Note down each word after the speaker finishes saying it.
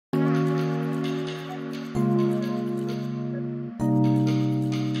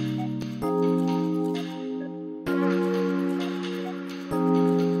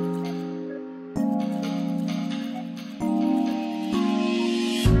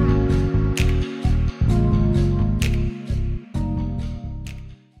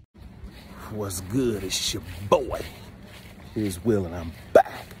What's good? It's your boy, HizWill, and I'm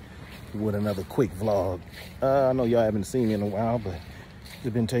back with another quick vlog. I know y'all haven't seen me in a while, but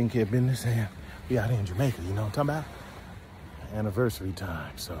just been taking care of business, and we out here in Jamaica, you know what I'm talking about? Anniversary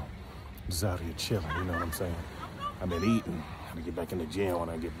time, so just out here chilling, you know what I'm saying? I've been eating. I have to get back in the gym when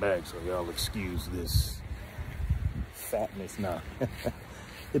I get back, so y'all excuse this fatness now.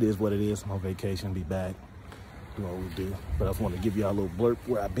 It is what it is. I'm on vacation, be back, do what we do. But I just want to give y'all a little blurb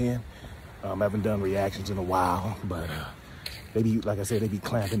where I've been. I haven't done reactions in a while, but they be, like I said, they be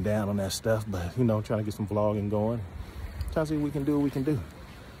clamping down on that stuff. But, you know, trying to get some vlogging going. Trying to see what we can do,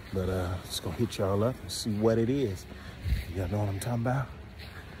 But just gonna hit y'all up and see what it is. Y'all know what I'm talking about?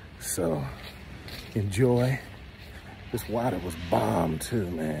 So, enjoy. This water was bomb too,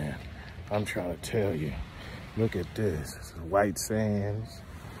 man. I'm trying to tell you. Look at this. This is white sands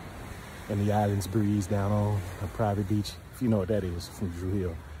and the islands breeze down on a private beach. If you know what that is, from Drew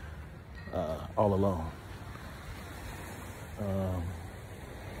Hill. All alone.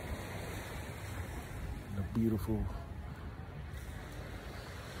 The beautiful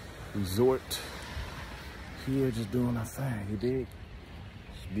resort here, just doing our thing, you dig?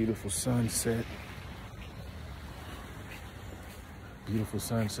 Beautiful sunset. Beautiful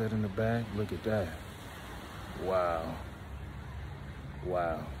sunset in the back. Look at that. Wow.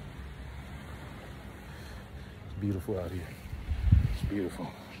 Wow. It's beautiful out here. It's beautiful.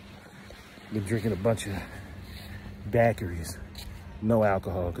 Been drinking a bunch of daiquiris. No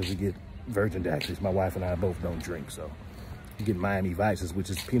alcohol, because we get virgin daiquiris. My wife and I both don't drink, so you get Miami Vices, which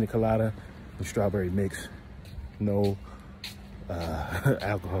is pina colada with strawberry mix. No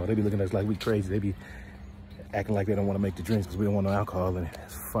alcohol. They be looking at us like we crazy. They be acting like they don't want to make the drinks because we don't want no alcohol in it.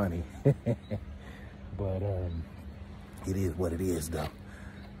 It's funny. But it is what it is, though.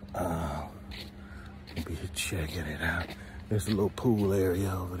 Be checking it out. There's a little pool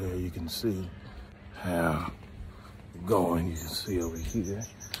area over there. You can see how you're going. You can see over here.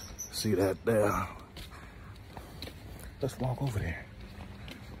 See that there? Let's walk over there.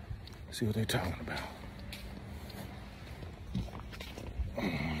 See what they're talking about.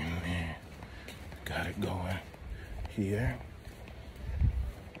 Got it going here.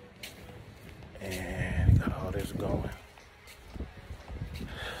 And got all this going.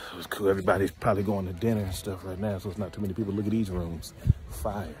 So it's cool. Everybody's probably going to dinner and stuff right now, so it's not too many people. Look at these rooms.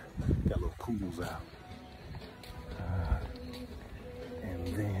 Fire. Got little pools out. And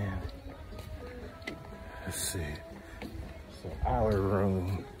then, let's see. So our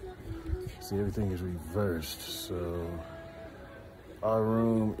room, see, everything is reversed. So our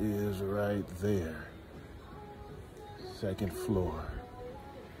room is right there. Second floor.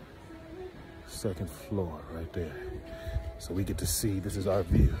 Second floor right there. So we get to see, this is our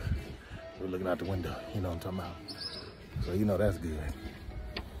view. We're looking out the window, you know what I'm talking about? So you know that's good.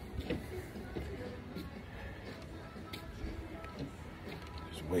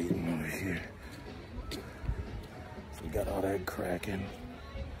 Just waiting over here. So we got all that cracking.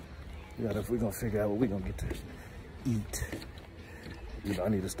 If we're gonna figure out what we're gonna get to eat. You know, I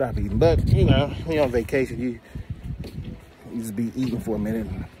need to stop eating, but you know, when you're on vacation, you just be eating for a minute.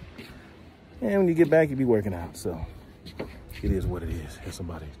 And when you get back, you be working out, so it is what it is. Here's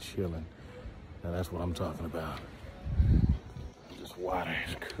somebody chilling. Now that's what I'm talking about. This water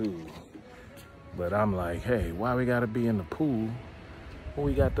is cool. But I'm like, hey, why we gotta be in the pool when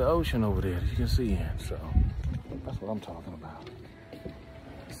we got the ocean over there that you can see in? So that's what I'm talking about.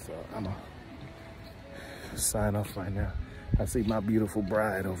 So I'm gonna sign off right now. I see my beautiful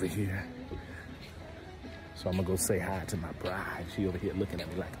bride over here. So I'm gonna go say hi to my bride. She over here looking at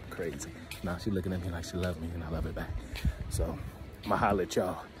me like I'm crazy. Now she looking at me like she loves me and I love her back. So I'ma holler at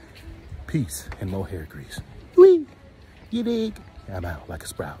y'all. Peace and more hair grease. Whee! You dig? I'm out like a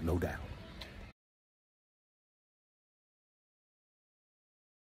sprout, no doubt.